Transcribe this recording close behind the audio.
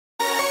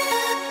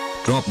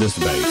Drop this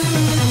bass.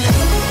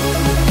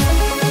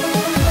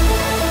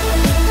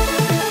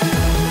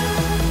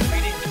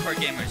 Greetings, core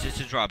gamers. This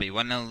is Robbie,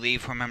 one and only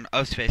former member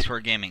of Space Core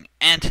Gaming,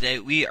 and today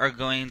we are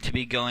going to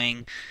be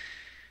going.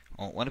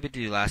 Well, what did we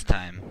do last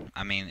time?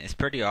 I mean, it's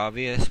pretty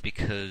obvious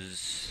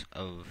because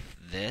of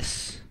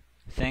this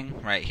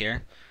thing right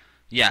here.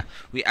 Yeah,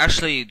 we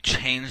actually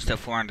changed the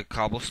 400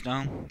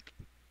 cobblestone.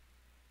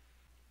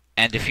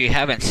 And if you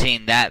haven't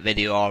seen that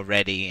video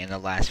already in the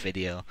last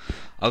video,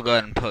 I'll go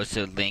ahead and post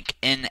a link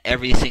in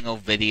every single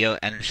video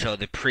and show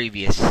the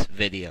previous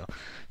video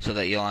so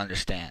that you'll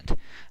understand.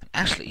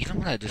 Actually, you know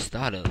what I just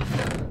thought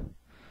of?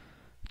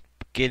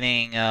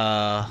 Getting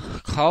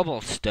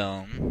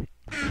cobblestone,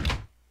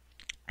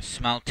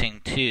 smelting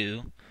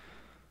 2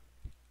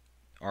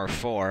 or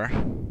 4,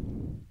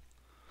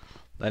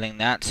 letting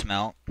that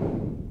smelt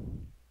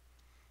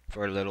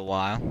for a little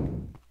while.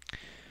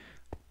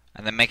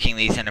 And then making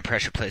these into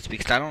pressure plates,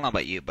 because I don't know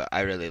about you, but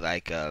I really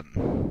like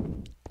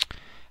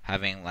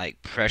having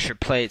like pressure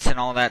plates and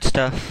all that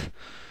stuff.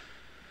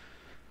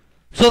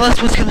 So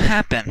that's what's gonna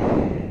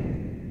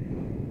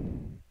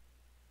happen.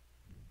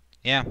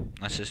 Yeah,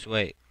 let's just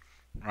wait.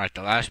 Alright,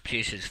 the last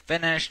piece is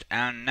finished,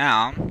 and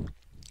now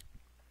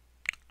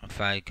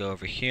if I go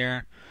over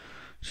here,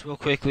 just we'll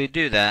quickly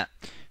do that.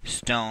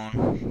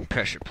 Stone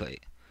pressure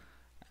plate.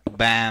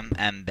 Bam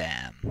and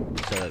bam.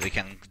 So that we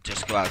can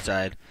just go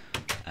outside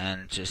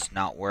and just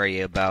not worry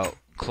about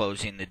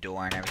closing the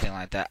door and everything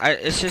like that.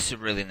 It's just a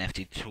really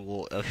nifty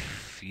tool.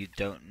 If you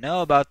don't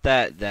know about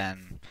that,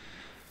 then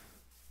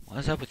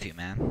what's up with you,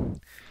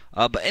 man?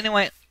 But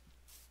anyway,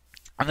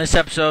 on this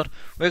episode,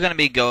 we're going to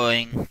be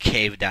going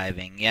cave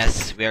diving.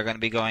 Yes, we are going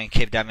to be going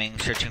cave diving,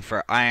 searching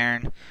for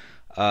iron,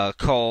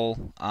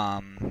 coal,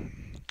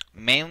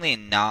 mainly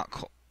not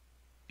coal.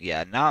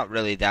 Yeah, not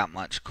really that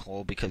much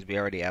coal because we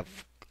already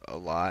have a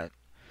lot.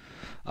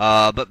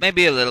 But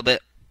maybe a little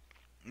bit,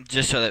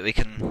 just so that we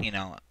can, you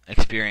know,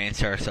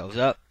 experience ourselves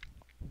up.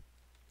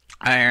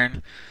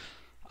 Iron,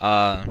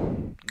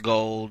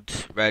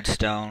 gold,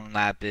 redstone,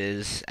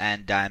 lapis,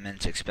 and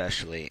diamonds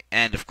especially.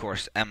 And, of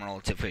course,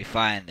 emeralds if we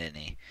find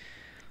any.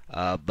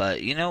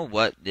 But you know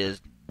what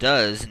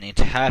does need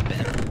to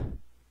happen?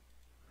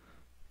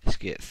 Let's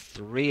get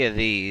 3 of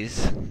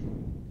these.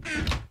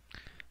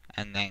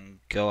 And then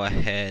go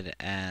ahead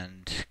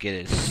and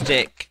get a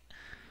stick,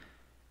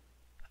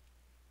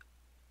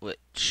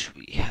 which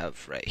we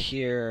have right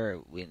here.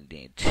 We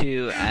need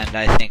 2, and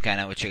I think I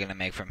know what you're going to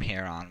make from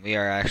here on. We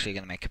are actually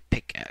going to make a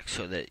pickaxe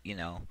so that, you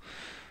know,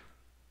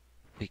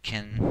 we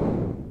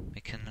can,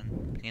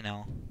 you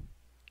know,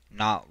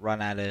 not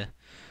run out of,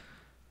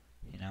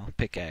 you know,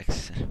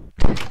 pickaxe.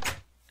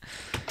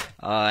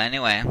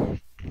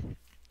 Anyway,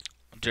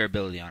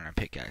 durability on our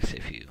pickaxe.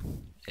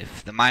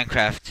 If the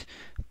Minecraft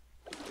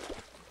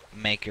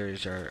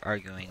makers are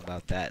arguing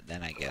about that,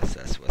 then I guess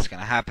that's what's going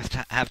to have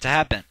to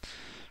happen.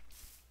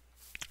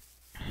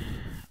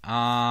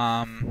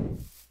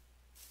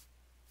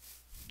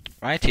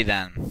 Righty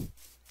then.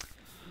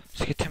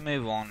 Let's get to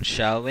move on,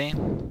 shall we?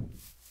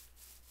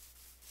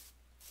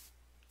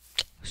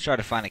 Let's try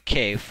to find a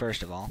cave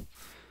first of all.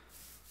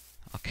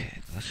 Okay,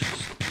 let's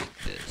just do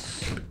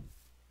this.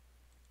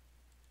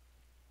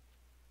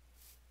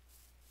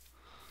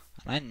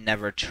 I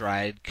never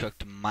tried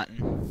cooked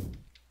mutton,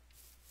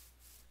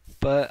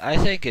 but I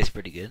think it's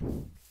pretty good.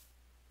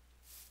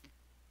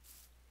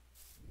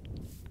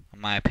 In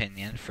my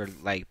opinion, for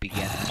like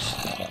beginners.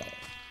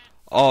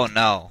 Oh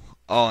no.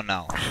 Oh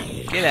no.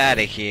 Get out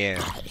of here.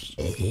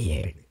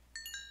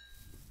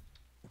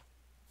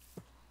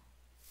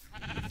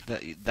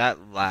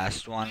 That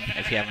last one,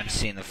 if you haven't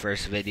seen the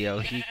first video,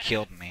 he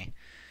killed me.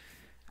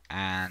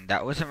 And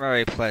that wasn't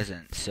very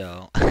pleasant,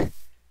 so.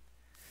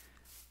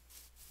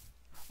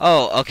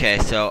 Oh, okay,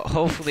 so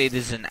hopefully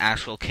this is an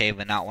actual cave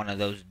and not one of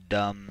those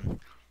dumb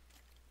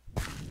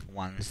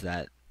ones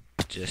that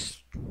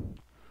just...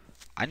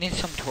 I need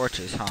some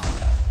torches, huh?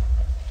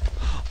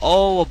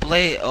 Oh, a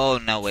blaze... Oh,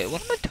 no, wait,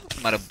 what am I talking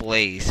about? A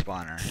blaze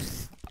spawner.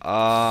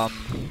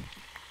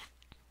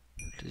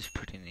 This is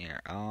pretty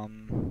near.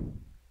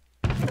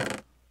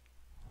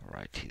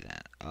 Righty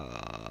then.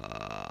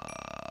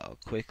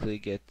 Quickly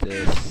get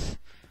this.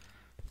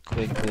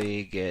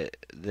 Quickly get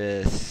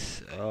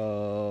this.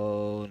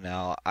 Oh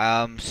no.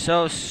 I'm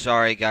so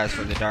sorry guys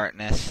for the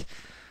darkness.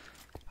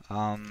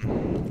 But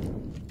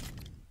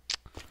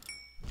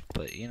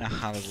you know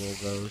how the rule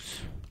goes.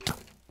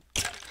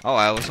 Oh,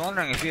 I was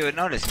wondering if you would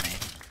notice me.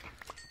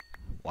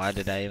 Why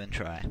did I even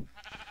try?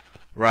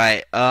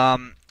 Right, I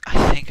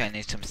think I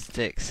need some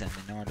sticks in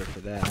order for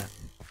that.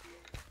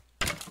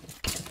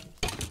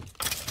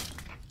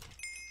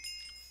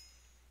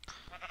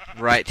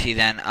 Righty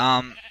then,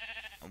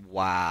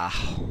 wow.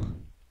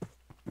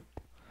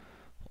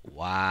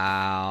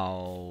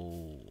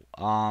 Wow.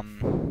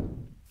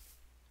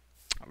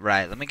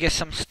 Right, let me get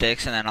some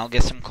sticks and then I'll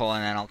get some coal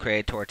and then I'll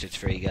create torches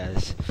for you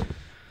guys.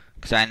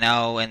 Because I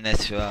know in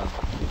this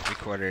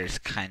recorder is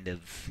kind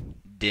of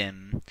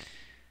dim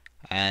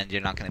and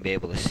you're not going to be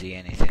able to see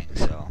anything,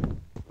 so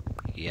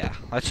yeah.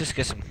 Let's just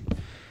get some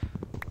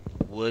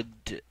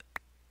wood.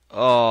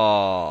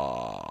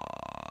 Oh,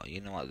 you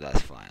know what?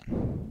 That's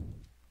fine.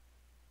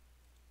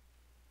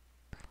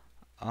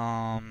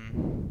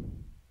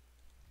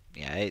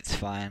 Yeah, 8's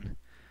fine.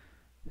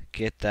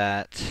 Get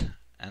that,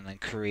 and then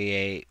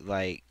create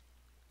like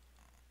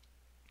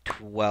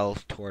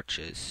 12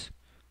 torches.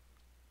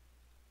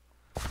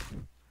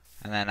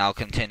 And then I'll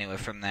continue it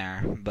from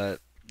there, but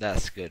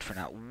that's good for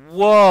now.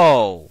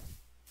 Whoa!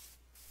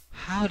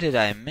 How did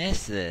I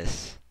miss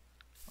this?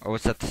 Or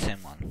was that the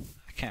same one?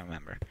 I can't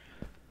remember.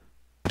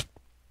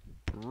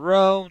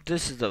 Bro,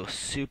 this is a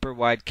super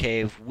wide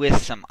cave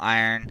with some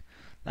iron.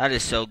 That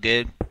is so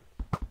good.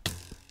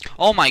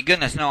 Oh my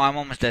goodness, no, I'm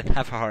almost dead.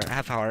 Half a heart,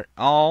 half a heart.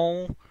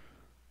 Oh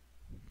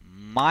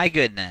my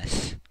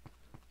goodness.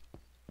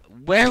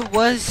 Where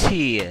was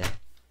he?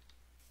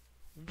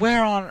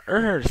 Where on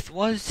earth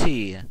was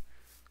he?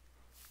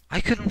 I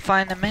couldn't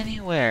find him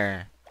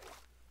anywhere.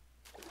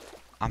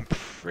 I'm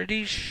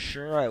pretty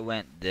sure I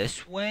went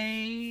this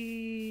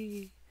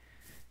way.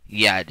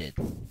 Yeah, I did.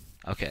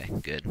 Okay,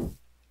 good.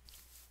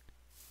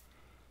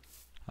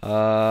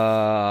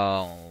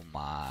 Oh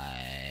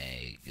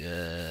my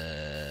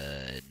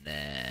goodness.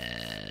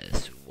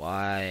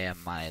 Why am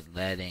I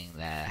letting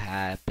that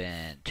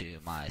happen to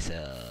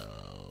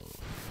myself?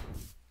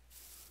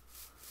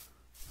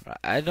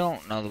 I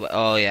don't know the way.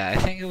 Oh yeah, I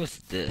think it was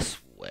this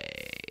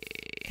way.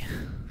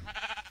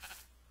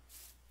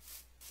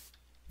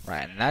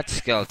 Right, and that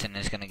skeleton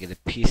is gonna get a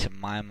piece of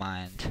my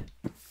mind.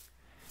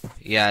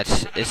 Yeah,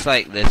 it's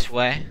like this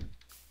way.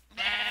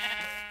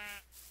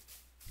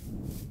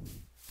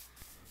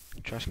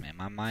 Trust me,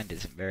 my mind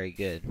isn't very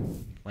good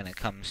when it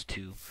comes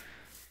to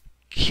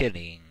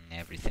killing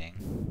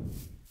everything.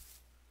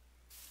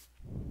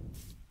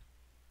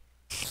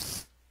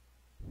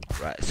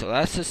 Right, so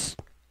that's a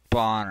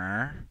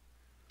spawner.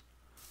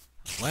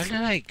 Where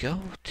did I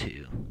go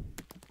to?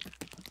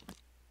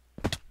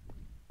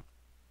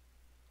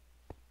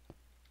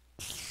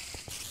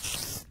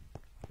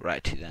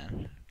 Righty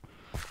then.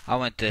 I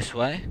went this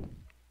way,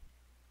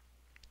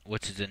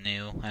 which is a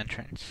new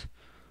entrance.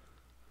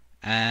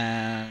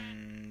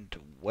 And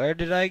where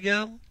did I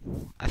go?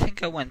 I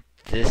think I went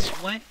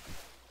this way.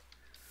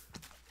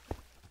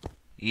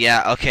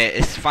 Yeah, okay,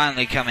 it's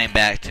finally coming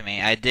back to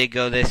me. I did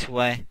go this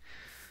way.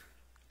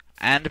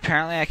 And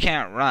apparently I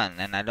can't run,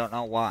 and I don't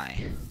know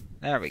why.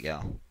 There we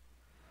go.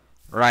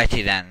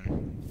 Righty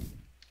then.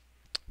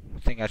 I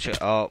think I should...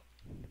 Oh,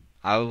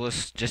 I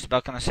was just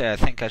about gonna say I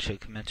think I should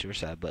commit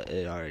suicide, but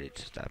it already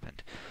just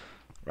happened.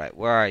 Right,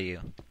 where are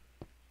you?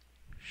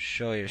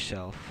 Show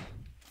yourself.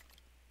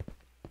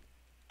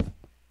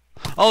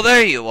 Oh,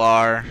 there you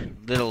are,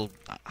 little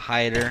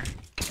hider.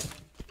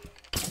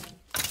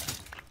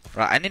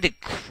 Right, I need to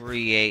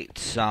create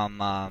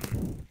some,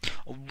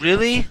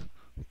 really?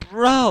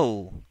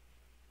 Bro!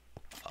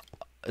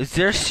 Is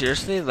there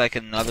seriously, like,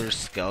 another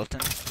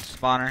skeleton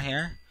spawner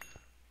here?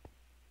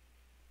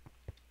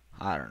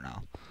 I don't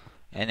know.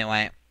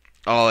 Anyway,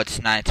 oh,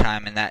 it's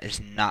nighttime, and that is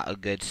not a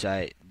good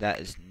sight. That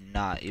is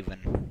not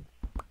even...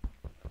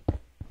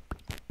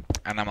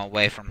 And I'm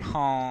away from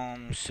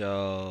home,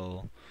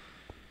 so...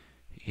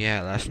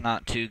 Yeah, that's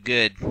not too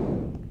good.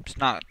 It's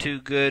not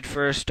too good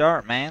for a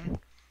start, man.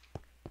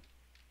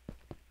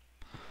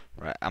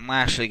 Right, I'm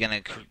actually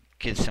gonna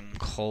get some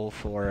coal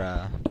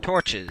for,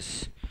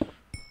 torches.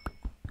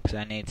 Because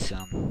I need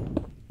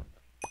some.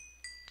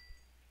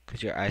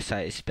 Because your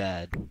eyesight is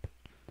bad.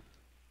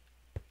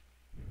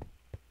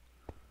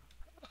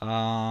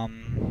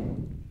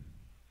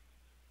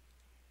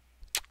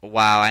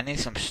 Wow, I need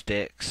some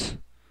sticks.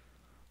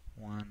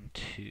 1,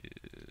 2,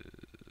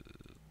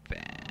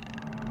 bam.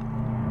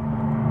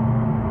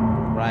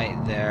 Right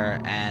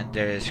there, and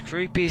there's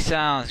creepy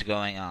sounds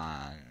going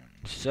on.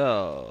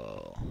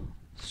 So,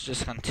 let's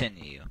just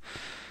continue.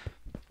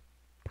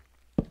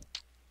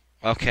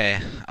 Okay,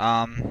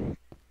 right,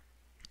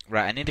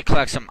 I need to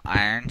collect some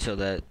iron so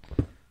that,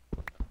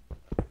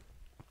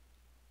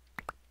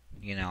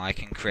 you know, I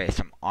can create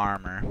some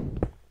armor.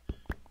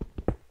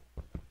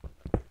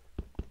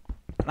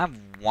 And I have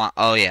one,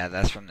 oh yeah,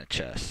 that's from the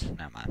chest,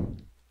 never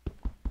mind.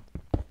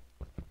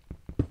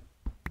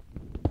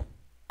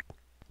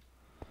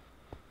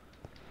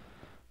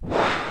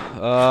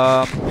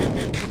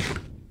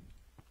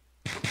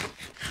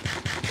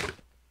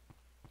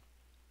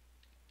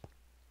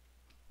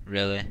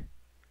 Really?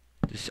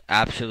 Just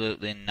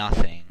absolutely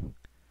nothing.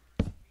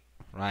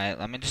 Right,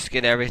 let me just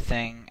get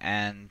everything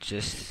and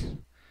just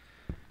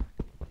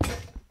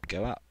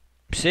go out.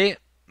 See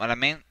what I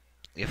mean?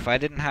 If I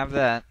didn't have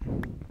that,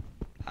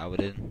 I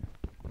would have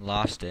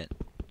lost it.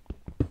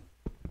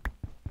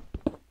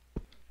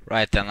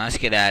 Right then, let's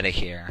get out of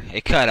here.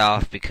 It cut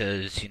off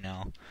because, you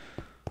know,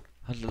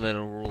 a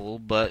little rule,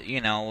 but,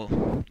 you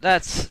know,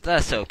 that's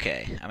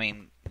okay. I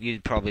mean, you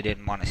probably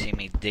didn't want to see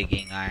me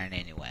digging iron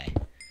anyway.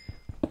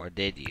 Or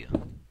did you?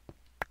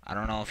 I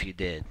don't know if you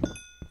did.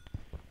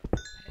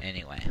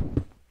 Anyway.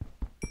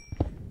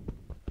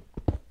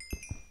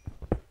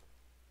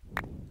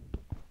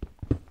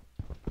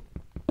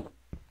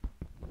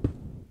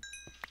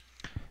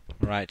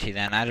 Righty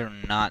then, I do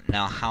not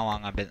know how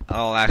long I've been.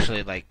 Oh,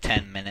 actually, like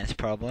 10 minutes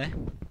probably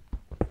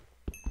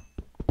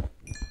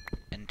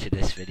into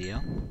this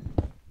video.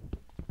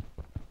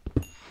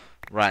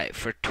 Right,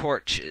 for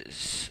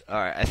torches.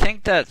 Alright, I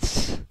think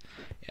that's.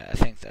 Yeah, I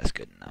think that's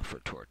good enough for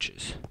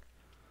torches.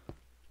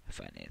 If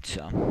I need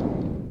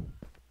some.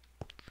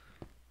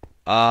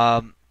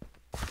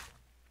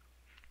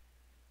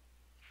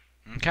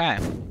 Okay.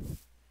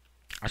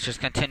 Let's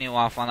just continue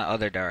off on the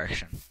other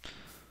direction.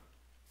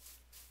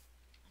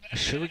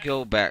 Should we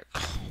go back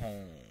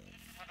home?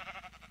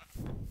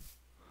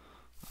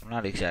 I'm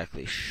not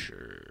exactly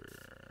sure.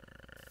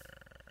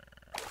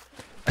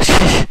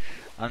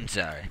 I'm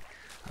sorry.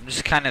 I'm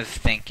just kind of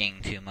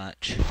thinking too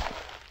much.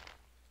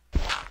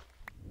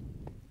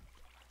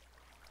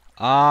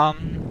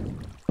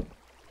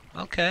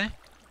 Okay.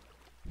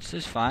 This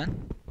is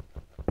fine.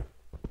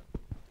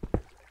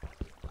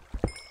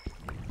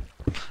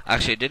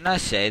 Actually, didn't I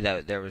say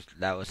that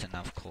that was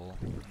enough coal?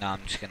 Now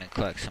I'm just gonna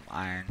collect some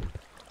iron.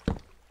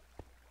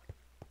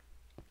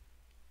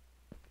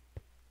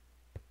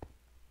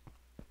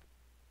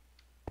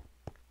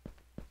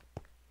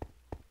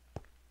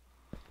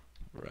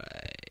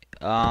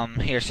 Right.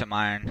 Here's some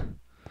iron.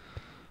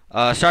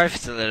 Sorry if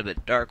it's a little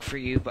bit dark for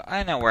you, but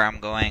I know where I'm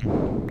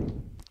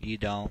going. You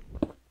don't.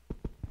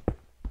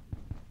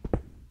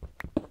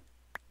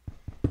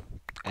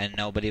 And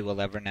nobody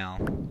will ever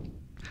know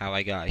how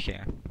I got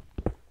here.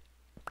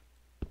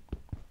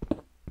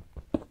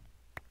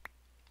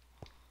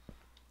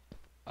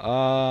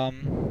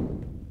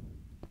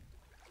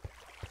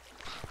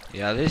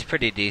 Yeah, this is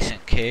pretty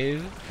decent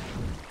cave.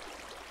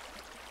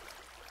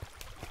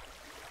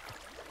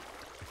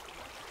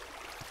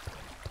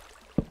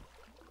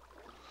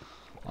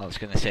 I was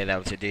gonna say that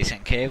was a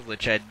decent cave,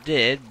 which I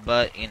did,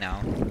 but you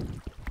know,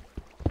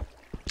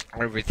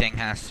 everything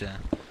has to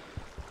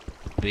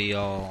be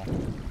all,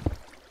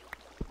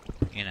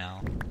 you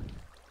know,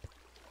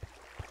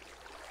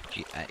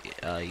 you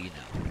know.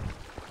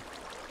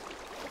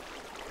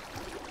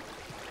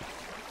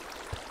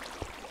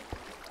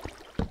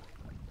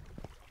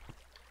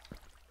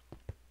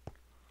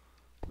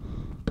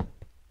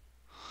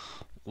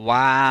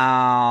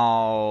 Wow.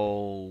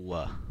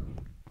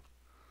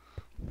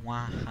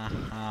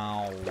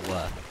 Wow.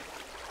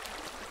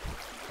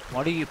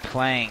 What are you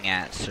playing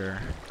at,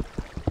 sir?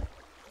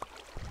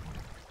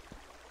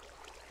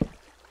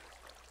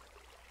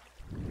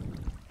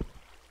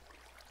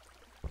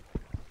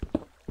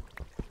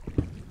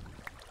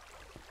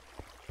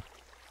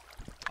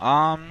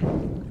 I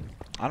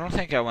don't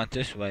think I went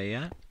this way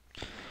yet.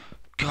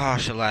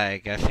 Gosh,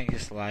 lag. I think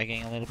it's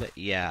lagging a little bit.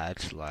 Yeah,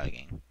 it's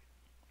lagging.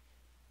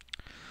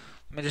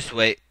 Let me just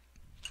wait.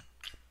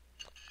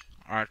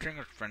 Alright, I think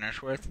it's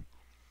finished with.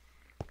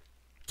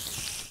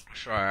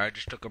 Sorry, I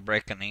just took a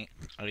break and eat.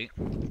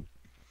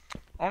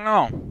 Oh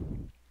no!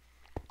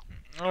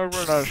 Where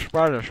that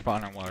spider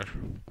spawner was.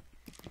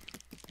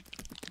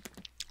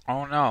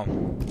 Oh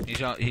no.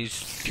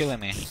 He's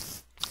killing me.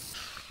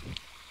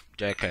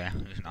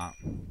 JK, he's not.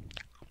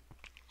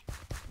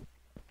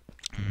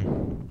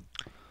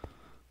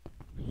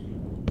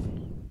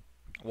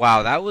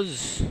 Wow, that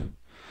was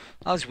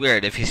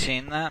weird. If you've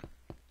seen that,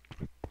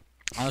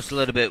 that was a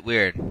little bit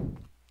weird.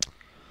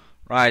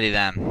 Righty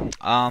then.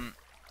 I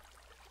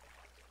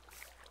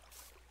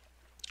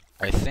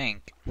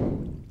think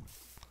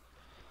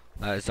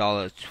that is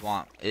all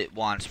it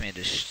wants me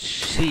to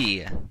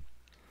see.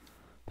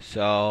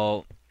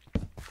 So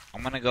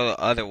I'm gonna go the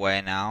other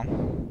way now.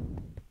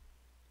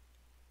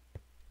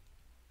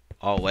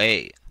 Oh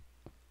wait.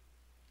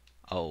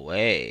 Oh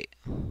wait.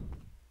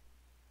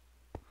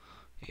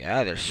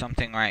 Yeah, there's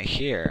something right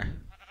here.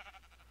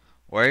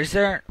 Where is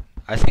there?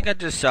 I think I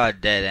just saw a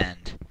dead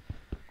end.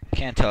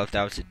 Can't tell if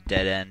that was a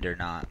dead end or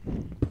not.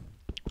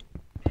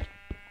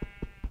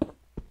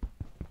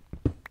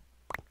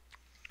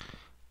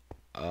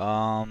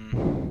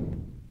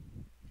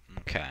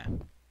 Okay.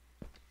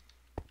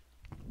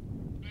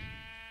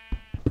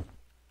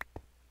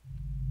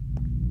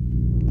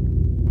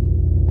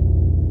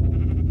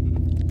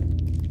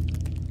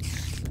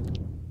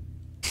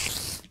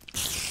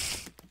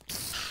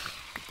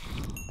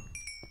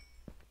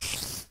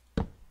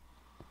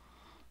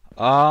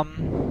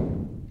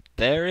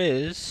 There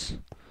is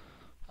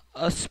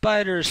a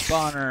spider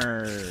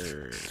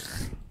spawner.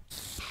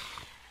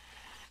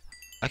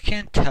 I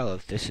can't tell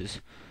if this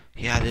is.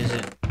 Yeah, this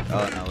isn't.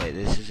 Oh no, wait,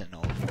 this isn't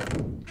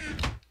over.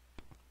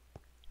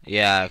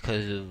 Yeah,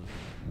 because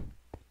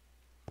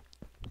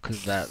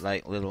that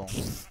like little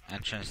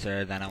entrance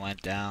there. Then I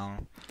went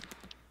down,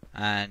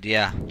 and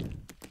yeah,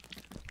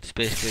 it's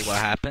basically what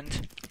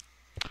happened.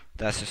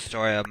 That's the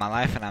story of my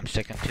life, and I'm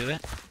sticking to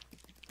it.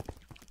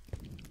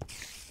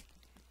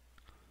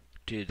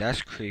 Dude,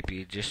 that's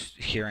creepy. Just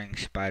hearing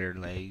spider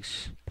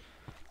legs,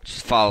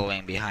 just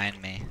following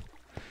behind me.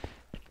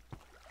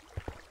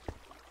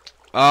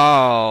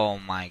 Oh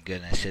my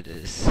goodness, it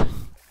is.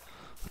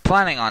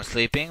 Planning on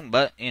sleeping,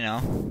 but you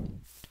know,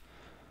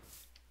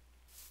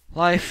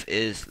 life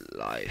is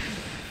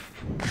life.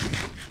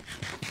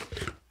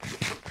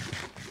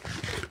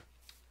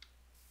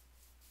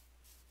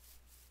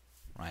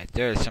 Alright,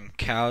 there are some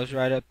cows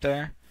right up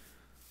there.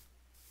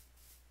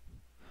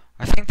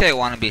 I think they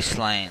want to be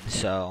slain,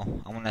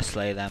 so I'm going to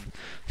slay them.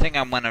 I think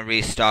I'm going to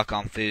restock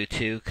on food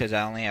too, because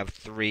I only have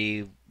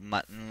 3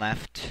 mutton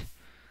left.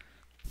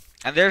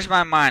 And there's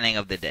my mining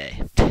of the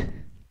day.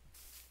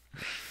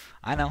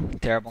 I know,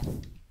 terrible.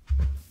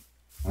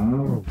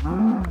 Ooh,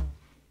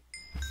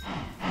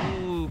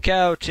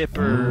 cow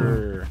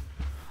chipper.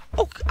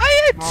 Oh,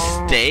 I had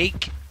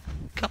steak.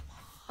 Come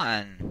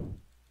on.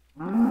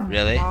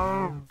 Really?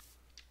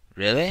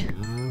 Really?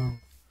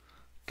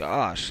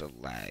 Gosh, the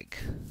lag.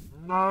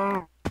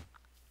 Oh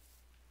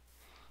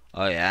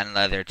yeah, and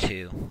leather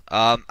too.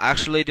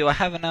 Actually, do I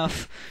have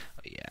enough?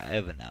 Oh, yeah, I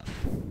have enough.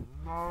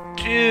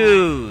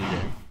 Dude!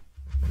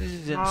 This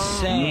is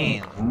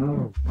insane.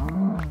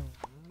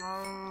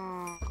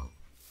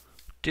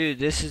 Dude,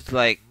 this is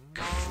like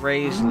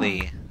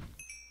crazily.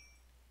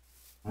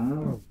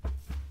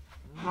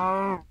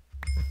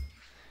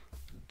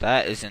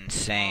 That is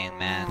insane,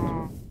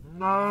 man.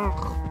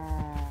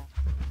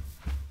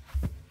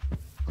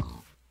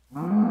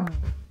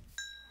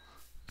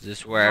 Is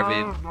this where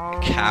every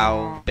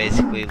cow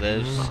basically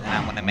lives? And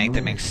I'm gonna make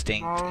them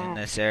extinct in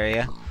this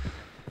area.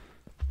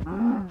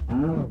 Or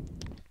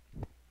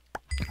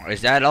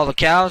is that all the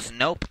cows?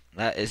 Nope,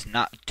 that is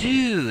not.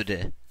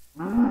 Dude!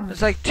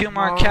 There's like 2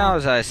 more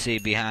cows I see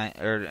behind,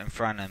 or in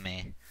front of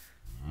me.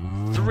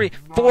 3,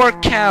 4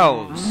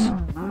 cows!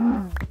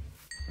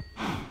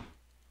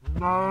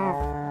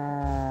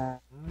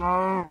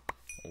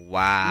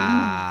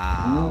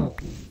 Wow.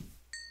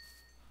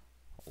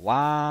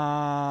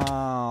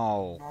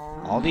 Wow.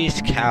 All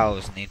these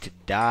cows need to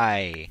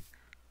die.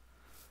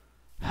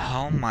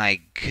 Oh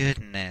my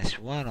goodness,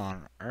 what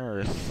on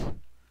earth?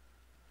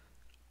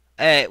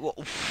 Hey, well,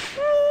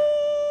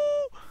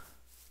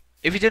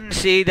 if you didn't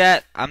see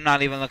that, I'm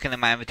not even looking at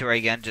my inventory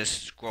again.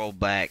 Just scroll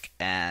back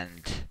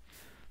and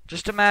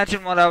just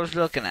imagine what I was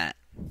looking at.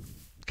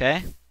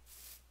 Okay?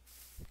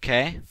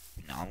 Okay?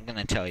 No, I'm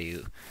gonna tell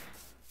you.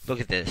 Look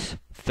at this.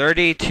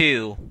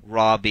 32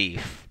 raw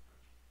beef.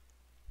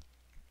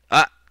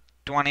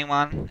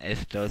 21,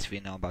 if those of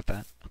you know about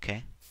that.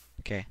 Okay?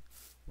 Okay.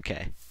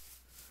 Okay.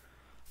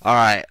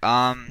 Alright,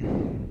 I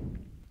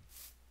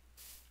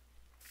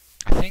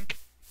think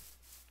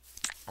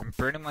I'm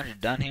pretty much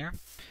done here.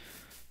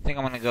 I think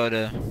I'm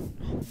gonna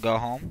go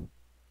home.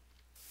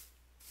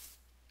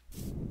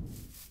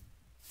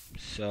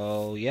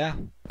 So yeah,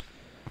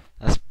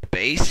 that's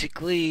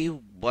basically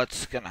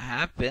what's gonna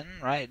happen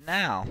right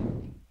now.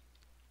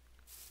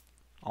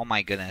 Oh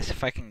my goodness,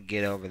 if I can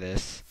get over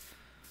this.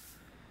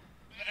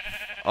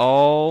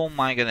 Oh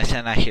my goodness,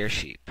 and I hear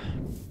sheep.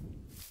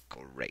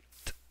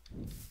 Great.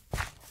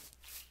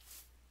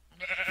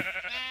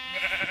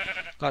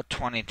 Got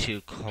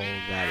 22 coal,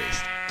 that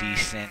is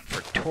decent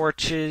for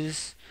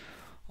torches.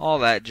 All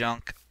that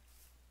junk.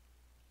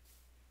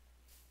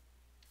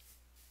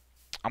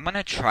 I'm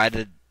gonna try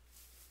to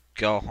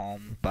go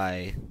home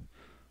by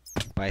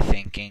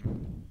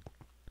thinking.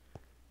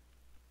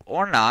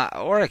 Or not,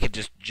 or I could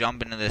just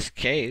jump into this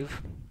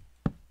cave.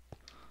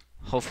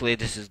 Hopefully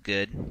this is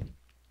good.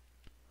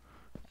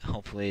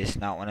 Hopefully it's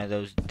not one of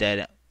those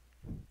dead...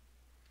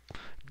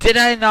 Did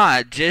I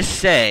not just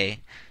say,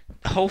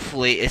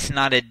 hopefully it's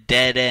not a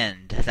dead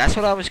end? That's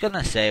what I was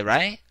gonna say,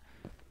 right?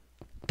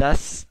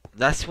 That's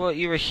what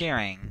you were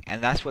hearing,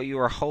 and that's what you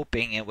were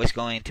hoping it was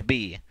going to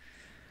be.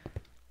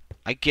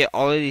 I get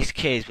all of these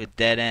caves with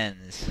dead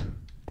ends.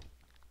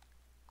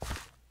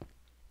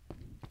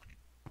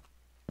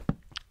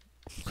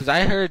 Because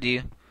I heard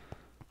you.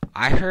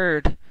 I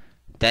heard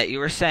that you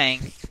were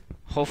saying,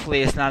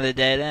 hopefully it's not a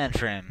dead end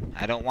for him.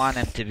 I don't want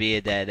him to be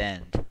a dead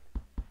end.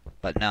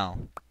 But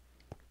no.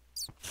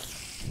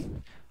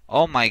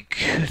 Oh my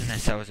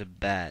goodness, that was a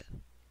bat.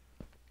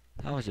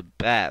 That was a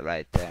bat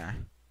right there.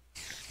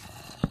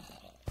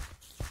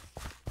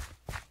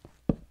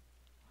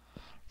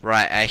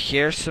 Right, I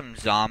hear some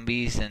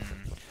zombies and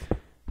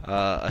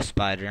a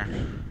spider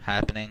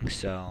happening,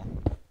 so...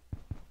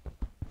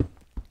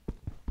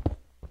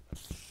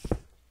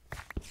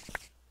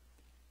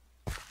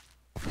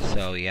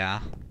 So,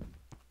 yeah.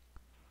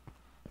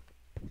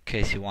 In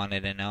case you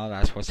wanted to know,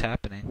 that's what's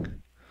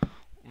happening.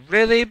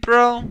 Really,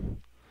 bro?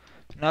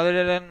 Another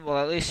dead end? Well,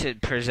 at least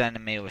it presented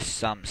me with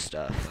some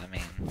stuff. I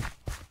mean...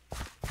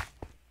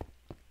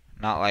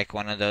 Not like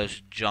one of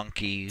those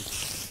junky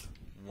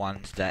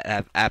ones that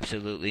have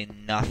absolutely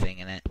nothing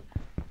in it.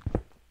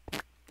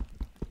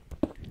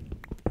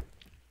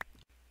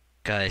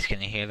 Guys,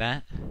 can you hear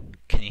that?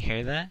 Can you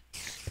hear that?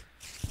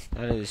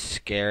 That is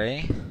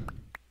scary.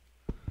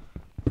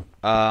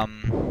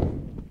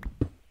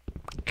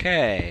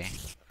 Okay.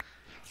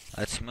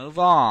 Let's move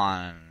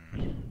on.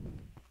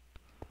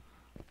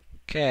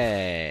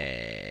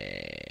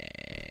 Okay.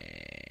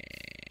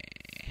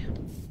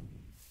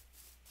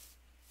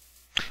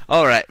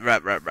 Oh, right.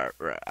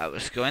 I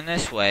was going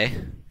this way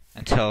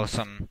until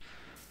some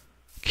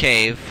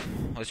cave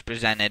was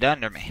presented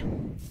under me.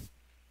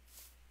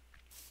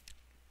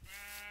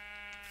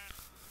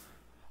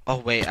 Oh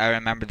wait, I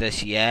remember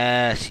this.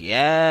 Yes,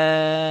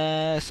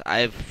 yes.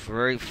 I've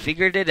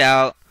figured it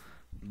out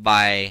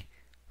by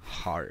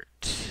heart.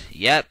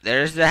 Yep,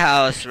 there's the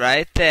house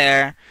right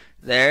there.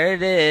 There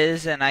it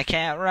is, and I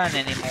can't run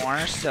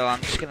anymore, so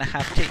I'm just gonna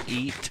have to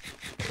eat.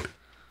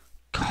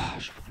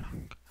 Gosh,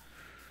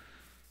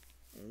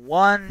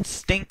 one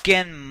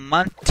stinking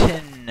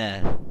mutton.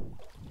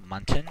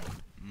 Mutton?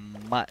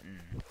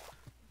 Mutton.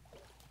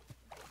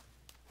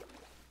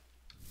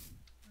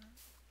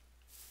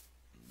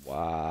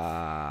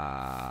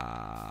 Wow.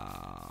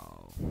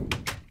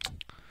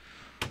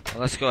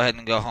 Well, let's go ahead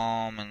and go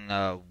home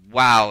and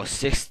wow,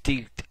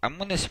 60. I'm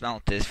gonna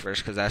smelt this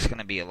first because that's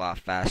gonna be a lot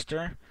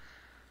faster.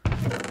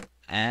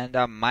 And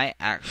I might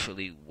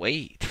actually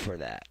wait for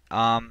that.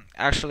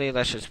 Actually,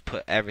 let's just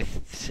put every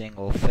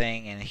single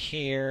thing in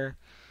here.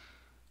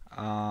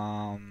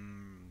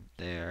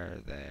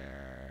 There,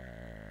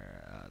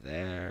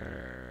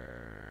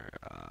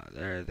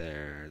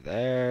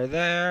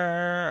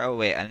 there. Oh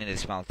wait, I need to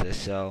smelt this,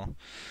 so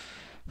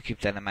I'll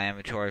keep that in my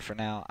inventory for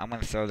now. I'm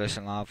gonna throw this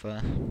in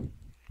lava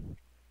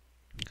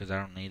because I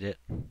don't need it.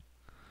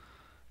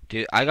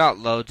 Dude, I got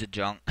loads of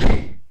junk.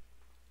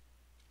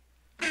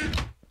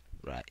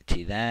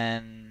 Righty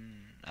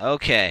then.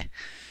 Okay.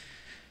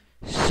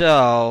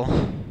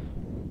 So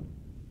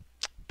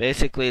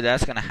basically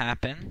that's gonna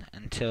happen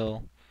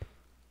until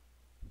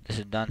this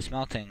is done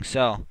smelting.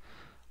 So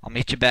I'll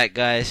meet you back,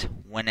 guys,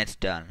 when it's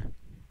done.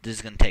 This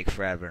is gonna take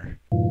forever.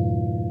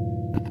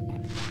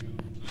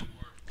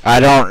 I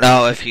don't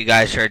know if you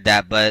guys heard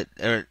that, but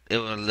it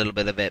was a little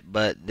bit of it,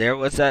 but there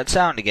was that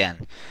sound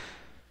again.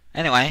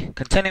 Anyway,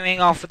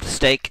 continuing off with the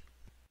steak.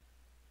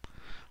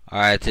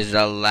 Alright, this is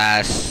the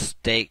last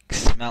steak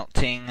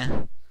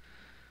smelting.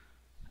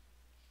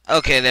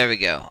 Okay, there we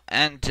go.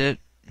 And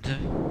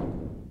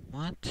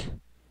what?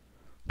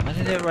 Why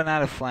did it run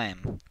out of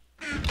flame?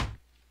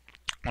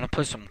 I'm gonna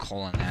put some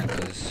coal in there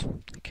because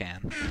I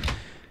can.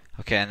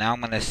 Okay, now I'm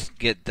gonna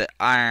get the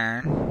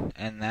iron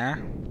in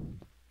there.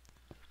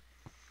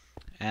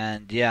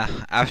 And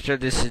yeah, after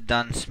this is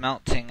done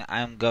smelting,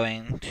 I'm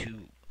going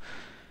to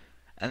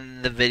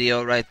end the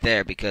video right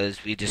there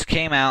because we just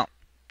came out,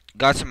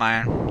 got some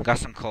iron, got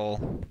some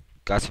coal,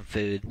 got some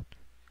food,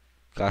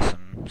 got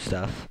some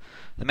stuff.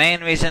 The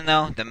main reason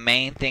though, the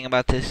main thing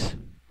about this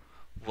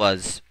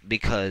was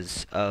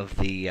because of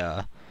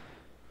the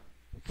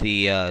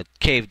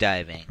cave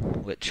diving,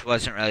 which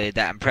wasn't really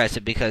that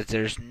impressive because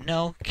there's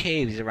no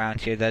caves around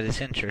here that is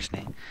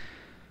interesting.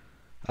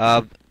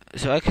 So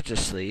I could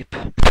just sleep.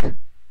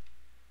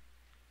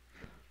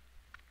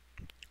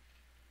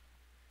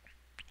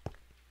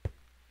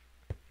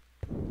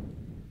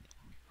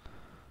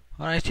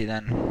 Alrighty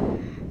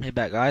then, be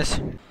back, guys.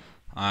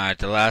 Alright,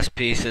 the last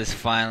piece is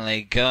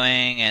finally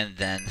going, and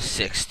then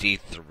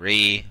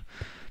 63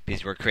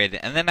 pieces were created.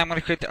 And then I'm going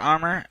to create the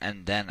armor,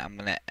 and then I'm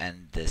going to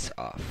end this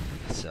off.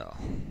 So,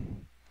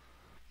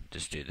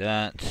 just do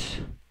that,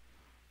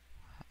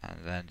 and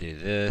then do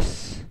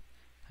this,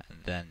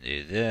 and then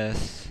do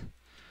this,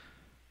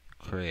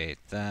 create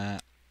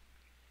that,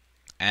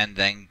 and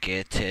then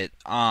get it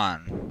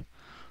on.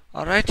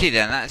 Alrighty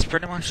then, that's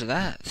pretty much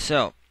that.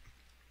 So,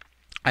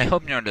 I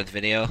hope you enjoyed this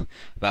video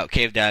about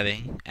cave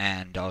diving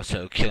and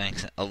also killing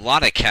a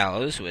lot of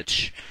cows,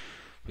 which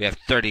we have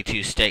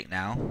 32 steak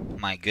now.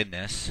 My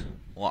goodness,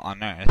 what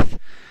on earth?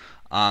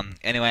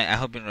 Anyway, I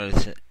hope you enjoyed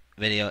this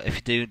video. If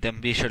you do, then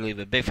be sure to leave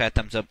a big fat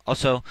thumbs up.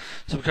 Also,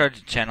 subscribe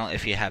to the channel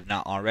if you have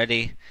not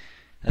already.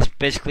 That's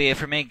basically it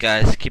for me,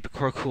 guys. Keep it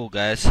cool,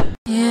 guys.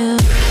 Yeah.